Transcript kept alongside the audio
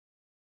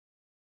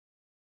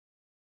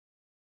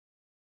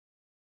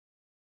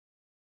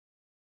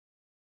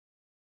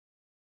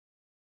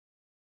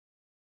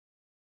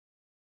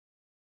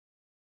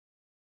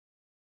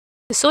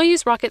The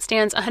Soyuz rocket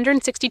stands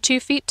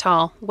 162 feet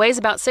tall, weighs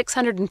about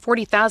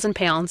 640,000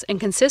 pounds, and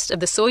consists of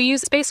the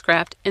Soyuz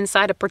spacecraft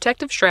inside a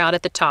protective shroud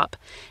at the top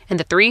and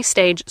the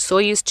three-stage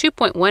Soyuz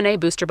 2.1a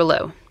booster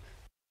below.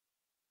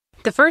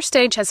 The first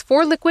stage has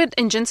 4 liquid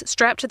engines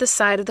strapped to the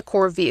side of the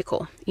core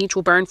vehicle. Each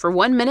will burn for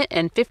 1 minute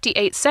and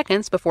 58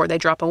 seconds before they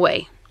drop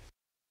away.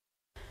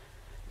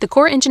 The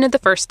core engine of the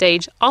first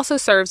stage also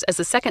serves as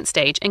the second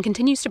stage and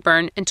continues to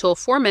burn until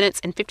 4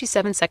 minutes and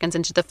 57 seconds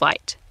into the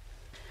flight.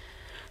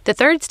 The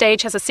third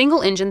stage has a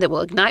single engine that will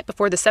ignite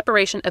before the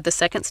separation of the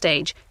second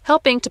stage,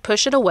 helping to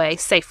push it away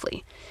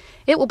safely.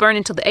 It will burn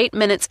until the 8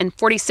 minutes and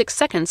 46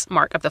 seconds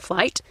mark of the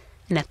flight,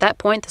 and at that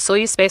point the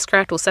Soyuz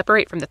spacecraft will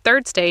separate from the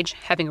third stage,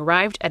 having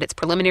arrived at its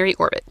preliminary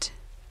orbit.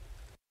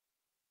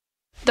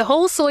 The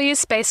whole Soyuz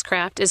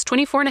spacecraft is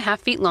 24.5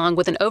 feet long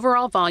with an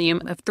overall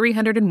volume of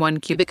 301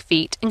 cubic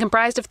feet and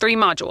comprised of 3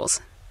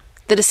 modules.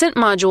 The descent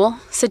module,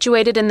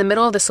 situated in the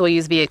middle of the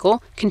Soyuz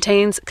vehicle,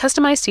 contains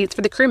customized seats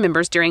for the crew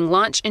members during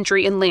launch,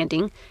 entry, and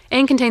landing,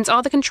 and contains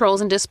all the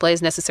controls and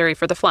displays necessary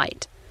for the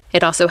flight.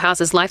 It also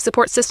houses life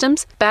support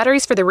systems,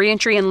 batteries for the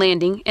re-entry and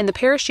landing, and the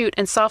parachute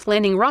and soft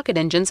landing rocket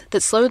engines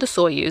that slow the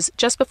Soyuz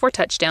just before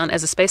touchdown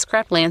as the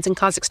spacecraft lands in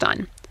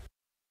Kazakhstan.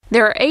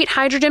 There are 8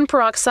 hydrogen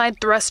peroxide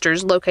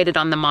thrusters located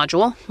on the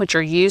module, which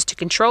are used to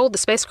control the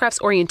spacecraft's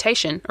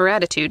orientation, or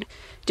attitude,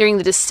 during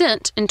the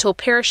descent until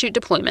parachute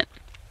deployment.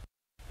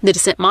 The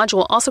descent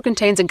module also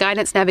contains a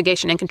guidance,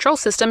 navigation, and control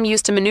system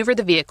used to maneuver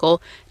the vehicle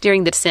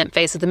during the descent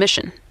phase of the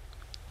mission.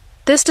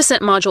 This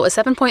descent module is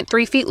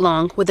 7.3 feet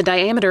long with a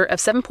diameter of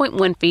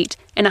 7.1 feet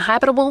and a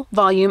habitable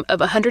volume of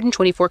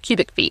 124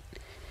 cubic feet.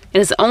 It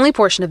is the only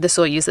portion of the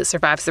Soyuz that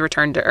survives the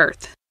return to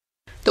Earth.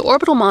 The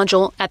orbital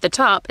module at the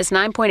top is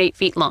 9.8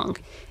 feet long.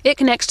 It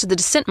connects to the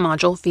descent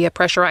module via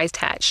pressurized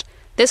hatch.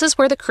 This is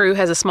where the crew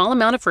has a small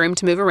amount of room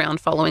to move around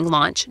following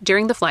launch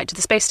during the flight to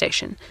the space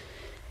station.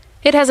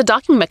 It has a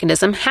docking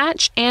mechanism,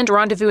 hatch, and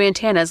rendezvous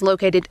antennas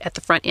located at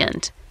the front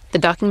end. The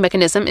docking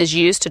mechanism is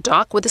used to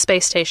dock with the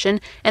space station,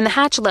 and the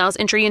hatch allows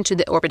entry into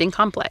the orbiting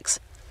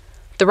complex.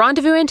 The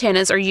rendezvous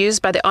antennas are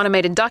used by the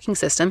automated docking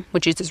system,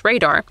 which uses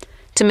radar,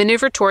 to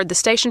maneuver toward the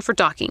station for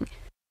docking.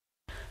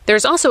 There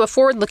is also a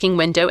forward-looking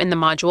window in the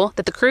module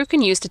that the crew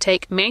can use to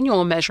take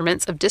manual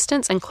measurements of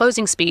distance and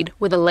closing speed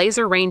with a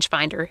laser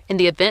rangefinder in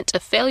the event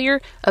of failure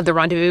of the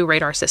rendezvous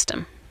radar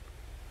system.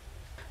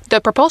 The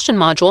propulsion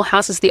module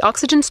houses the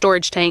oxygen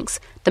storage tanks,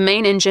 the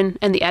main engine,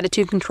 and the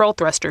attitude control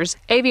thrusters,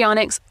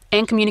 avionics,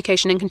 and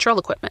communication and control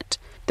equipment.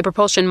 The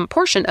propulsion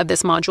portion of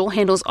this module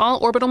handles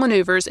all orbital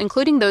maneuvers,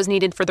 including those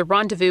needed for the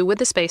rendezvous with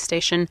the space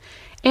station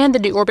and the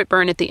deorbit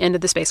burn at the end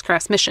of the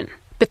spacecraft's mission.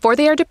 Before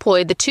they are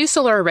deployed, the 2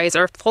 solar arrays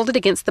are folded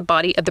against the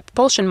body of the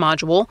propulsion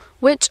module,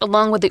 which,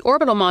 along with the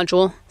orbital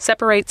module,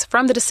 separates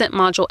from the descent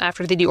module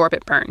after the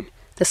deorbit burn.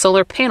 The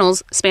solar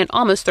panels span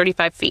almost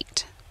 35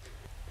 feet.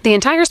 The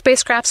entire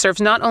spacecraft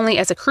serves not only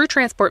as a crew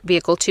transport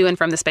vehicle to and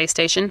from the space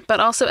station, but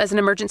also as an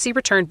emergency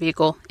return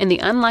vehicle in the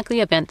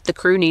unlikely event that the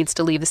crew needs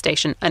to leave the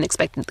station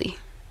unexpectedly.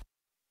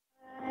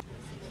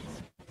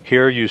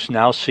 Here you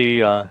now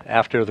see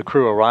after the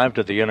crew arrived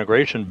at the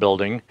integration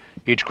building,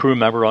 each crew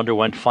member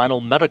underwent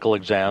final medical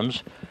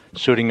exams,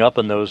 suiting up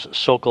in those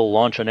Sokol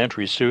launch and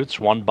entry suits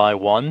one by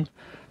one.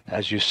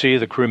 As you see,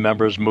 the crew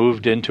members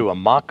moved into a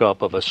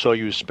mock-up of a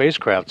Soyuz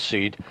spacecraft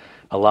seat,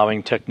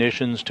 allowing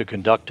technicians to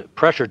conduct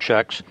pressure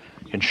checks,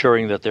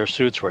 ensuring that their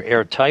suits were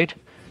airtight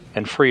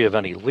and free of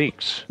any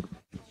leaks.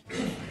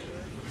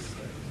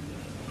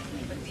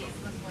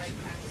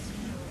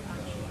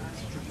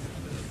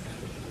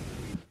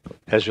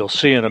 As you'll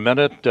see in a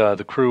minute,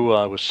 the crew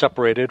was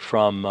separated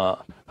from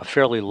a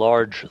fairly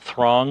large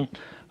throng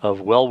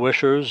of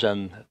well-wishers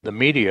and the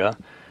media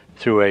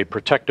through a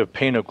protective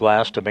pane of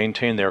glass to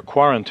maintain their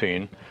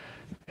quarantine,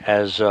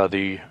 as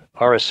the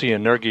RSC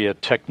Energia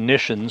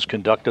technicians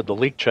conducted the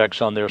leak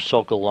checks on their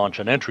Sokol launch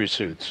and entry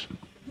suits.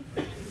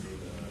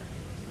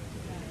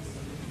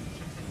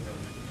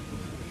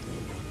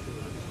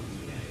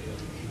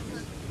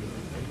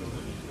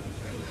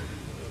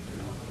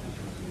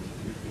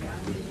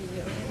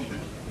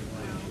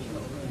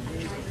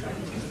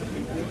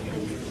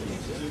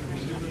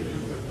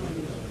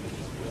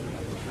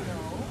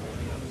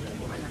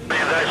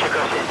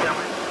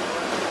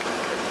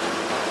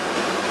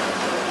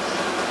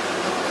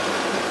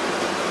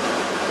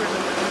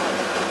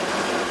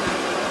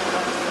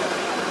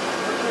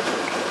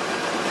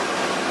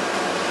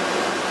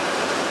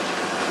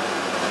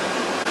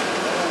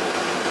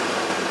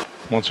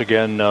 Once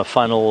again,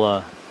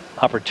 final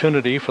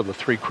opportunity for the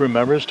 3 crew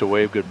members to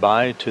wave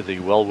goodbye to the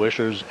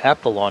well-wishers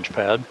at the launch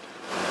pad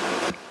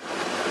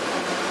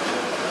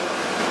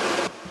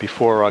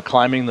before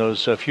climbing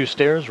those few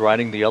stairs,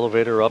 riding the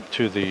elevator up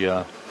to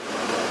the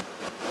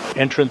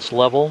entrance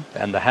level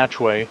and the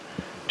hatchway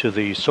to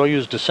the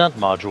Soyuz descent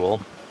module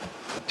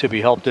to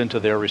be helped into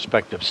their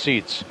respective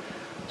seats.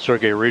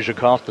 Sergei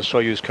Ryzhikov, the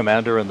Soyuz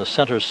commander, in the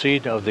center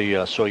seat of the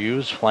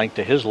Soyuz, flanked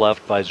to his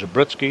left by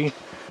Zabritsky,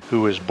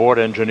 who is board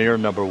engineer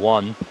number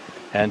 1,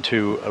 and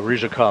to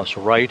Ryzhikov's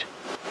right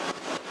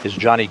is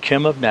Johnny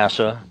Kim of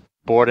NASA,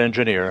 Board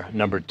Engineer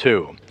Number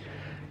 2.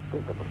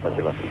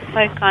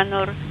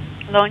 Baikonur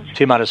launch.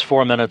 T-minus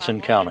 4 minutes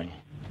and counting.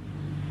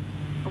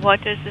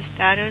 What is the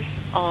status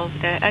of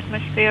the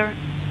atmosphere?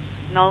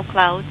 No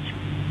clouds.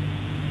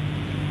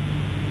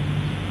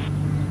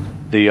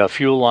 The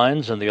fuel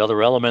lines and the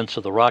other elements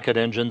of the rocket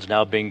engines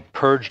now being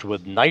purged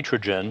with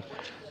nitrogen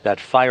that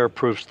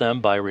fireproofs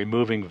them by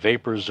removing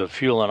vapors of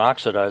fuel and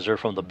oxidizer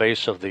from the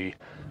base of the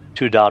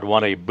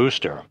 2.1a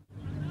booster.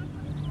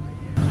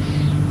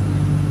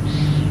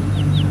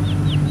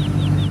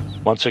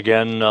 Once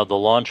again, the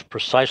launch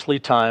precisely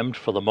timed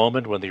for the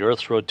moment when the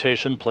Earth's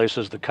rotation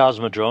places the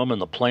Cosmodrome in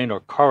the plane or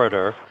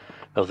corridor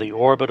of the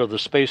orbit of the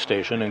space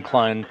station,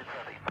 inclined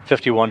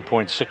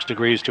 51.6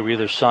 degrees to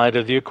either side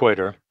of the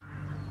equator.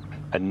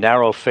 A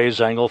narrow phase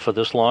angle for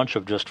this launch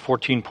of just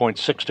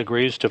 14.6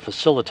 degrees to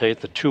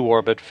facilitate the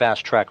two-orbit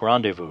fast-track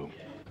rendezvous.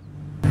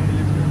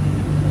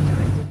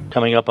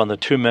 Coming up on the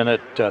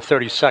 2-minute,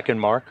 30-second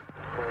mark.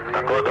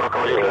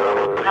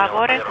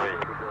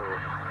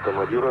 We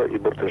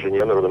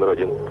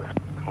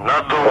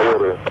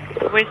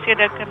see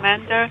the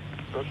commander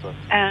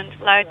and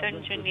flight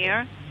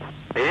engineer.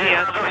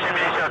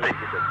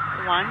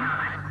 One.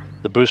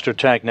 The booster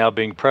tank now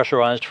being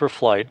pressurized for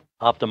flight,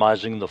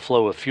 optimizing the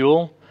flow of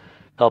fuel,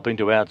 helping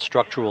to add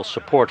structural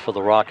support for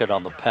the rocket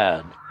on the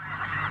pad.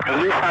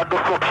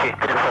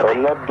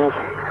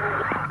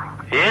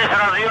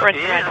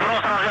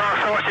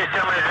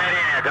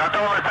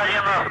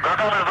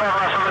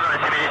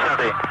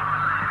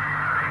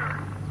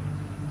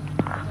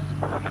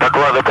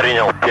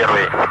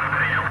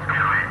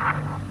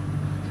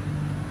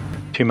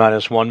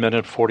 T-minus 1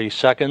 minute 40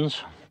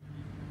 seconds.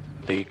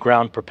 The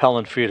ground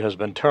propellant feed has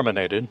been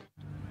terminated.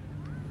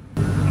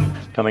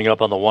 Coming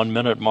up on the 1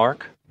 minute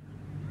mark.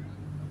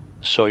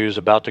 Soyuz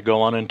about to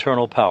go on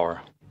internal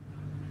power.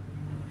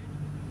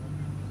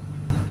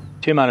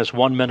 T-minus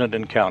 1 minute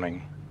and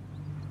counting.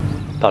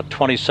 About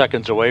 20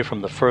 seconds away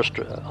from the first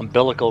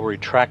umbilical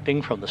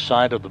retracting from the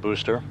side of the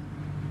booster.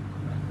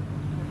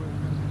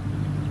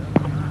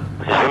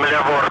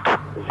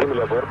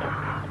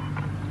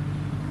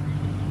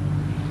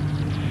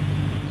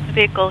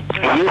 Vehicle.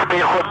 Есть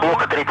переход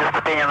блока третьей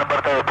ступени на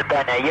бортовое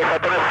питание. Есть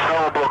отрыв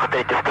второго блока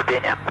третьей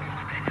ступени.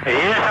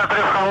 Есть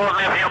отрыв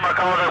холодный прием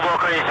руководных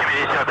блока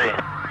И-70.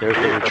 There's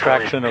the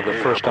retraction of the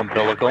first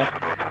umbilical.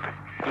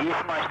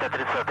 Есть мачта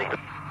 30.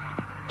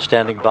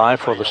 Standing by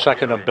for the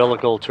second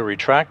umbilical to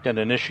retract and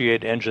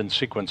initiate engine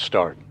sequence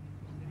start.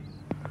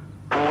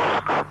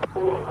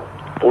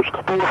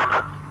 Пуск.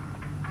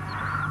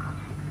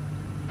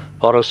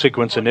 Auto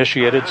sequence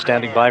initiated,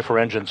 standing by for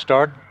engine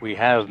start. We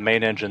have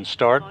main engine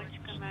start. Launch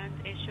command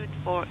issued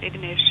for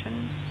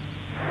ignition.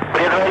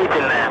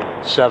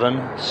 Предварительная. 7,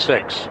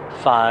 6,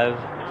 5,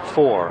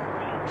 4,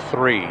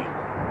 3,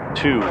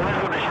 2,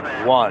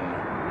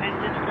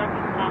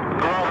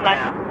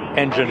 1.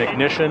 Engine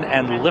ignition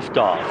and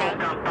liftoff.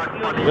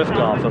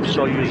 Liftoff of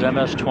Soyuz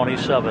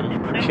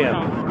MS-27. Kim,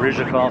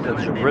 Ryzhikov, and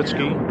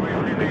Zabritsky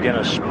begin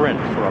a sprint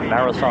for a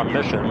marathon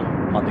mission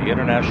on the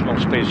International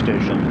Space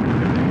Station.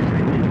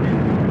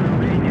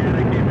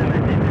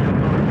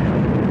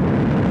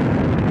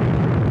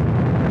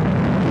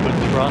 Good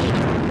thrust.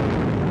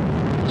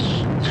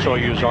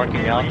 Soyuz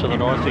arcing out to the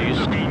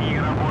northeast.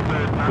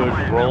 Good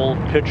roll,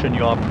 pitch, and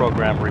yaw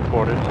program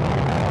reported.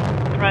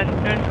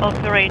 Thrusters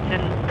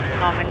operating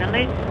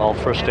nominally. All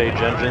first stage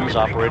engines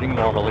operating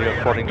normally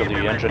according to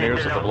the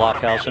engineers at the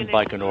blockhouse in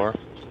Baikonur.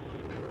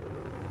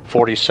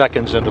 40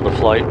 seconds into the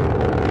flight.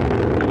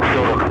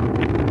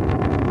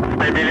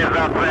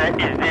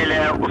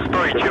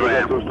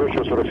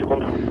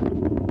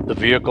 The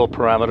vehicle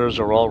parameters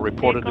are all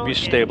reported to be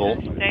stable.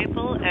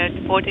 Stable at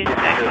 40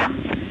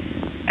 seconds.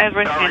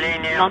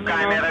 Everything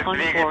nominal on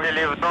board.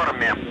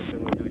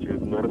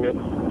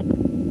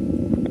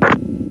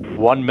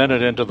 1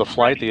 minute into the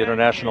flight, the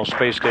International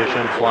Space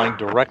Station flying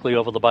directly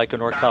over the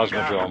Baikonur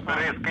Cosmodrome.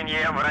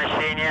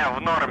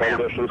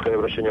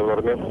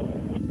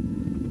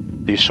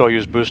 The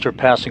Soyuz booster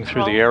passing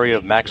through the area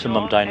of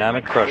maximum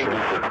dynamic pressure.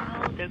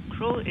 The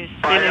crew is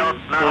feeling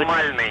good.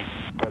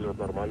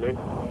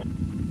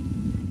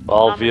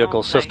 All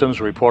vehicle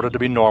systems reported to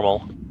be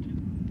normal.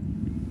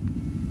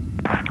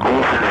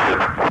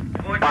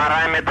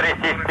 Параметры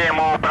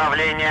системы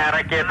управления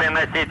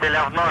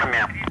ракетой-носителя в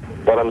норме.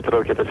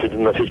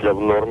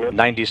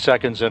 90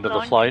 seconds into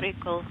the flight.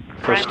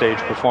 First stage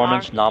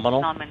performance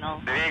nominal.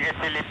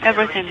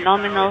 Everything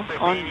nominal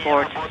on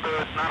board.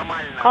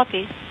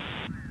 Copy.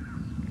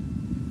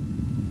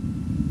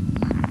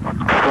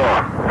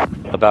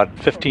 About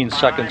 15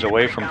 seconds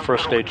away from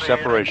first stage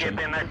separation.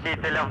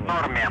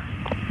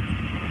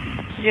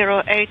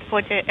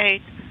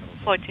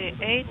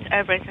 0848,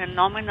 everything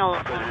nominal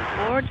on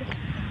board.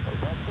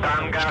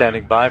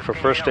 Standing by for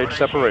first stage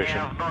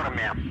separation.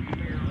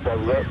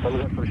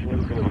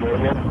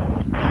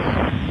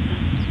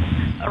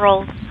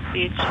 Roll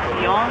speed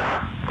beyond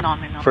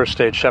nominal. First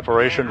stage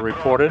separation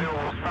reported.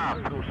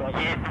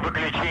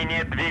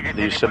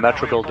 The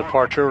symmetrical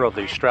departure of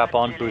the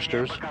strap-on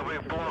boosters.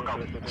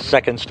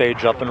 Second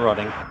stage up and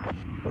running.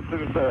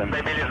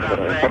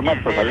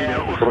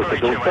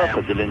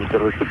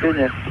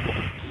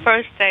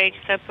 First stage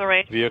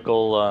separate.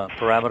 Vehicle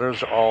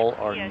parameters all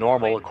are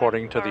normal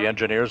according to the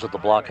engineers at the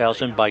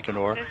blockhouse in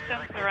Baikonur.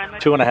 System parameters.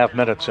 2.5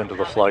 minutes into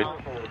the flight.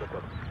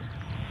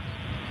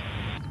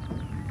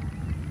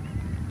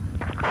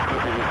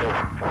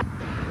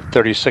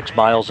 "36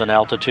 miles in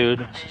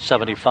altitude,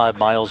 75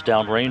 miles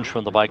downrange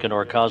from the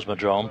Baikonur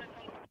Cosmodrome.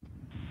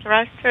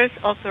 Thrusters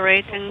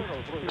operating.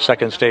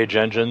 Second stage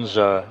engines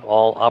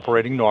all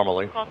operating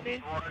normally.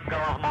 Copy.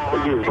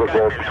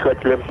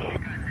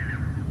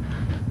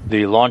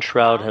 The launch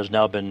shroud has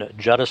now been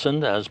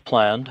jettisoned as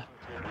planned.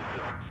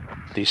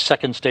 The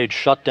second stage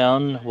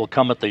shutdown will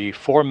come at the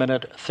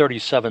 4-minute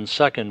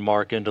 37-second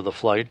mark into the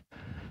flight.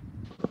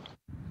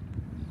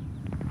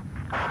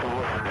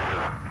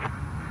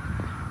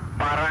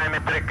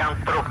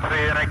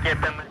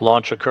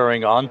 Launch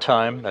occurring on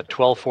time at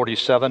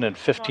 12:47 and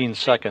 15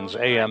 seconds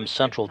a.m.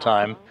 Central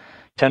Time,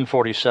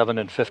 10:47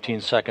 and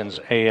 15 seconds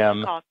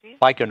a.m.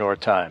 Baikonur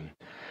time.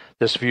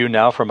 This view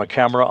now from a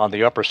camera on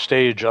the upper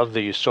stage of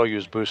the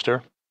Soyuz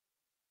booster.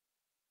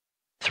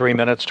 3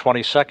 minutes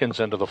 20 seconds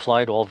into the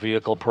flight, all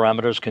vehicle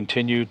parameters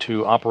continue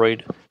to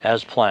operate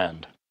as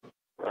planned.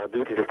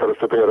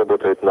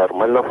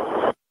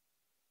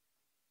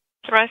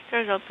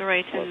 Thrusters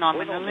operating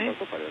nominally.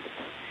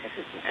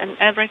 And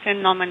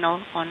everything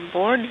nominal on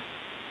board.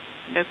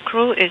 The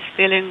crew is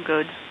feeling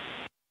good.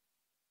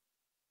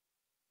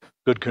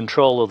 Good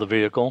control of the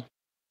vehicle.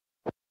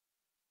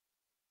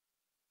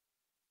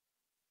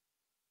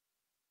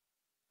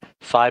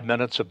 Five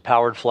minutes of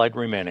powered flight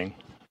remaining.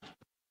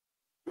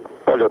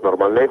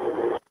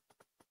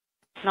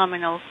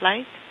 Nominal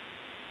flight.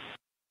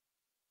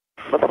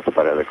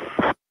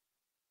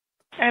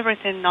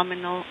 Everything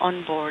nominal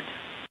on board.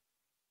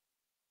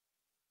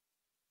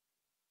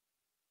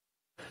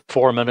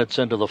 4 minutes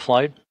into the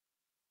flight.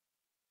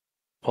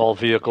 All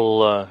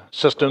vehicle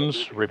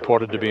systems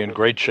reported to be in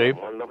great shape.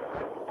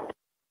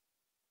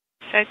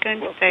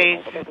 Second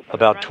stage.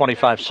 About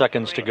 25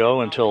 seconds to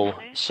go until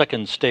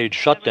second stage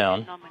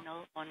shutdown.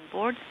 Nominal on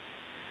board.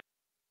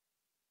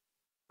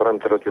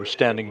 We're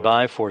standing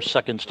by for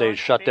second stage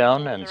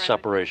shutdown and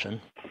separation.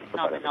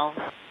 Nominal.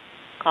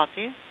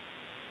 Copy.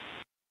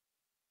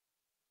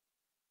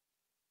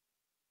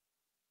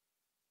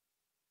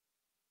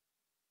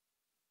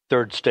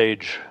 Third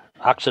stage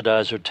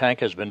oxidizer tank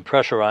has been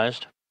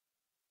pressurized.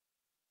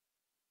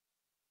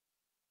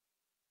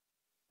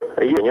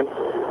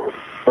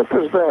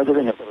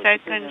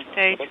 Second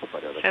stage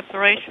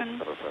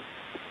separation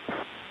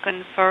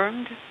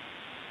confirmed.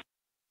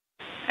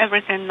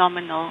 Everything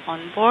nominal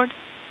on board.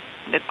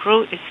 The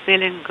crew is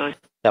feeling good.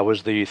 That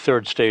was the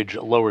third stage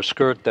lower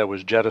skirt that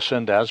was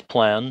jettisoned as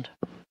planned.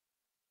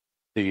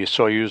 The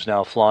Soyuz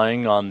now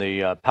flying on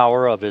the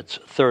power of its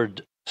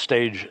third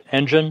stage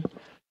engine,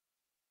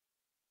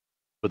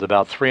 with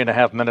about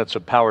 3.5 minutes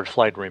of powered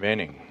flight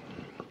remaining.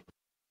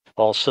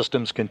 All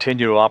systems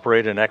continue to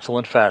operate in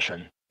excellent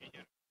fashion.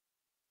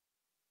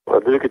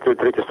 Third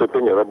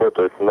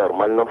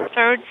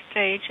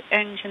stage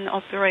engine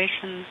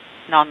operation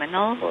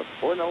nominal.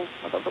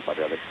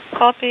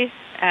 Copy,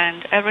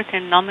 and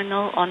everything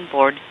nominal on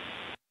board.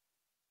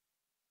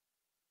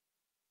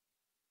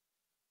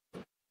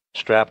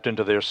 Strapped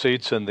into their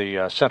seats in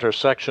the center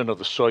section of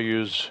the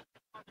Soyuz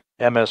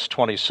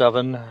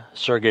MS-27,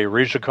 Sergei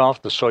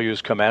Ryzhikov, the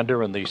Soyuz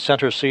commander, in the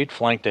center seat,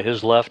 flanked to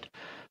his left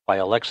by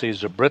Alexei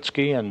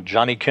Zabritsky, and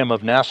Johnny Kim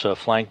of NASA,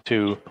 flanked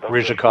to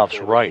Ryzhikov's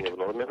right.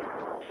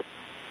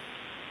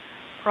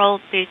 Roll,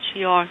 pitch,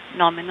 yaw,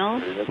 nominal.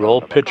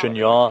 Roll, pitch, and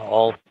yaw,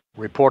 all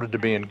reported to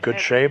be in good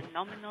shape.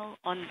 Nominal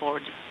on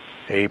board.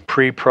 A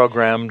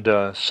pre-programmed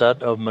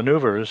set of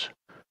maneuvers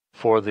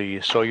for the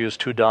Soyuz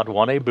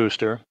 2.1a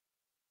booster,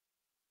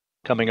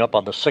 coming up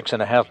on the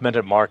 6.5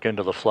 minute mark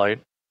into the flight.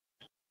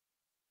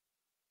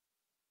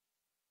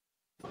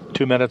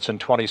 2 minutes and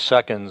 20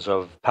 seconds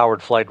of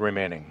powered flight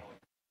remaining.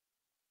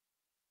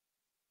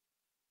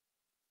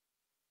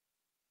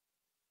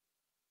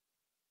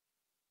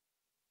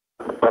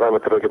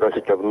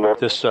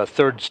 This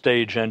third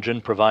stage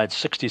engine provides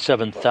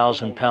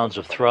 67,000 pounds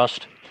of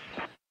thrust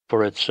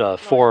for its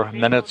 4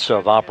 minutes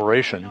of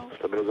operation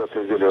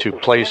to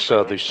place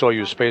the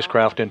Soyuz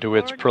spacecraft into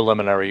its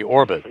preliminary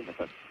orbit.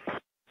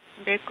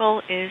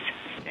 Vehicle is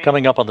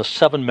coming up on the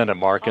 7 minute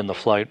mark in the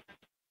flight.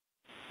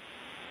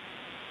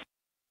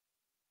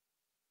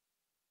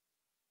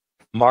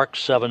 Mark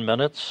 7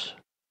 minutes.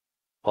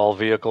 All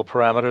vehicle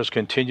parameters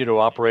continue to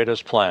operate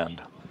as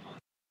planned.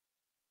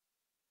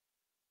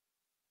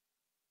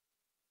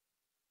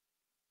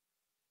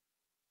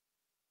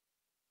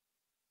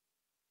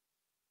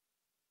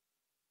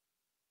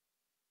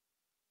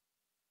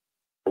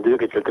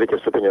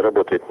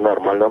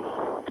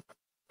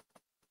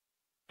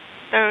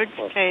 Third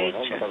stage.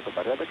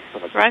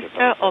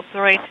 Thruster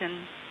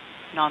operating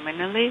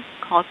nominally.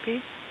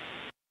 Copy.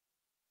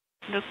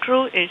 The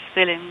crew is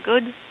feeling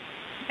good.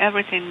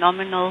 Everything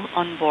nominal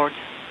on board.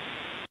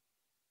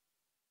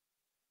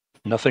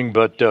 Nothing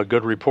but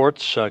good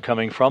reports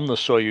coming from the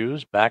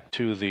Soyuz back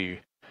to the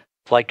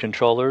flight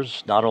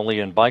controllers, not only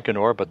in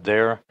Baikonur, but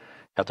there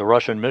at the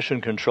Russian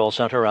Mission Control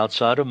Center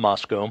outside of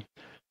Moscow.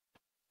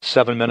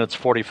 7 minutes,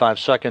 45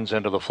 seconds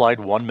into the flight,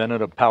 1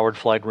 minute of powered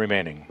flight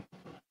remaining.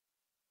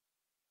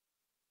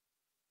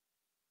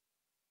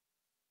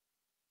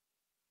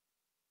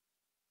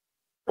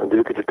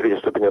 Двигатель третьей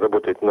ступени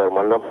работает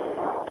нормально.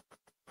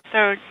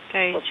 Third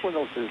stage,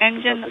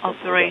 engine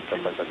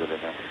operating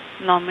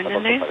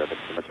nominally.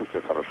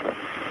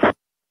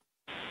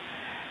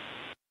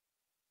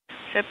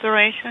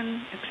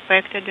 Separation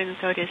expected in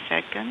 30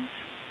 seconds.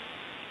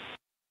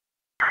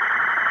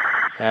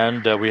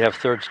 And we have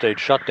third stage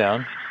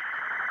shutdown.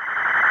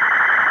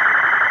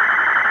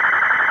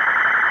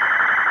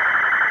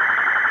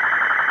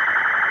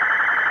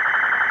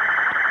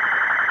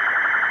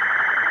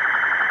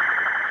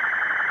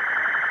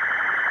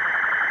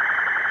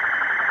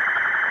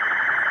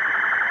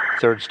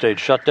 Third stage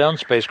shutdown,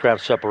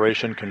 spacecraft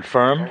separation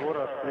confirmed.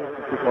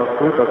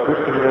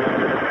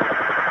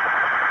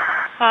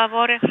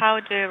 Favore,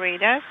 how do you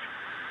read us?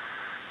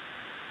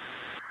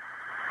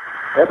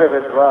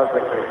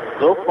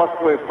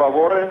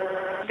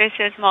 This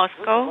is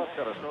Moscow.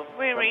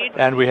 We read.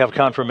 And we have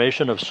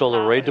confirmation of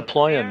solar array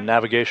deploy and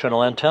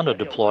navigational antenna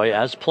deploy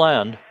as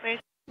planned.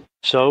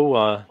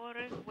 So,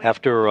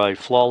 after a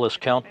flawless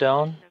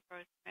countdown,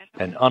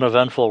 an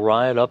uneventful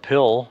ride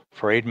uphill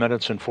for 8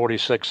 minutes and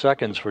 46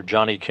 seconds for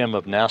Johnny Kim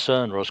of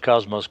NASA and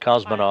Roscosmos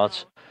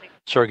cosmonauts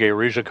Sergei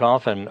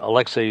Ryzhikov and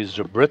Alexei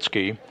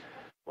Zubritsky.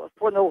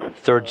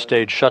 Third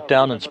stage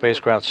shutdown and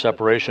spacecraft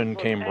separation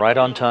came right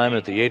on time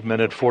at the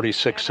 8-minute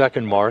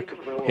 46-second mark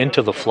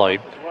into the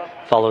flight,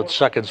 followed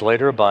seconds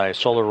later by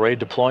solar array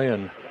deploy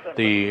and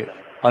the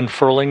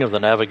unfurling of the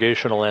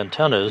navigational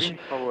antennas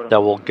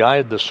that will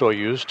guide the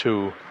Soyuz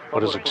to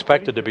what is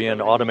expected to be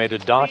an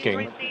automated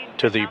docking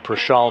to the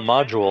Prishal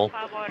module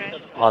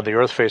on the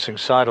Earth-facing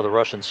side of the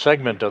Russian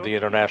segment of the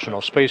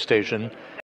International Space Station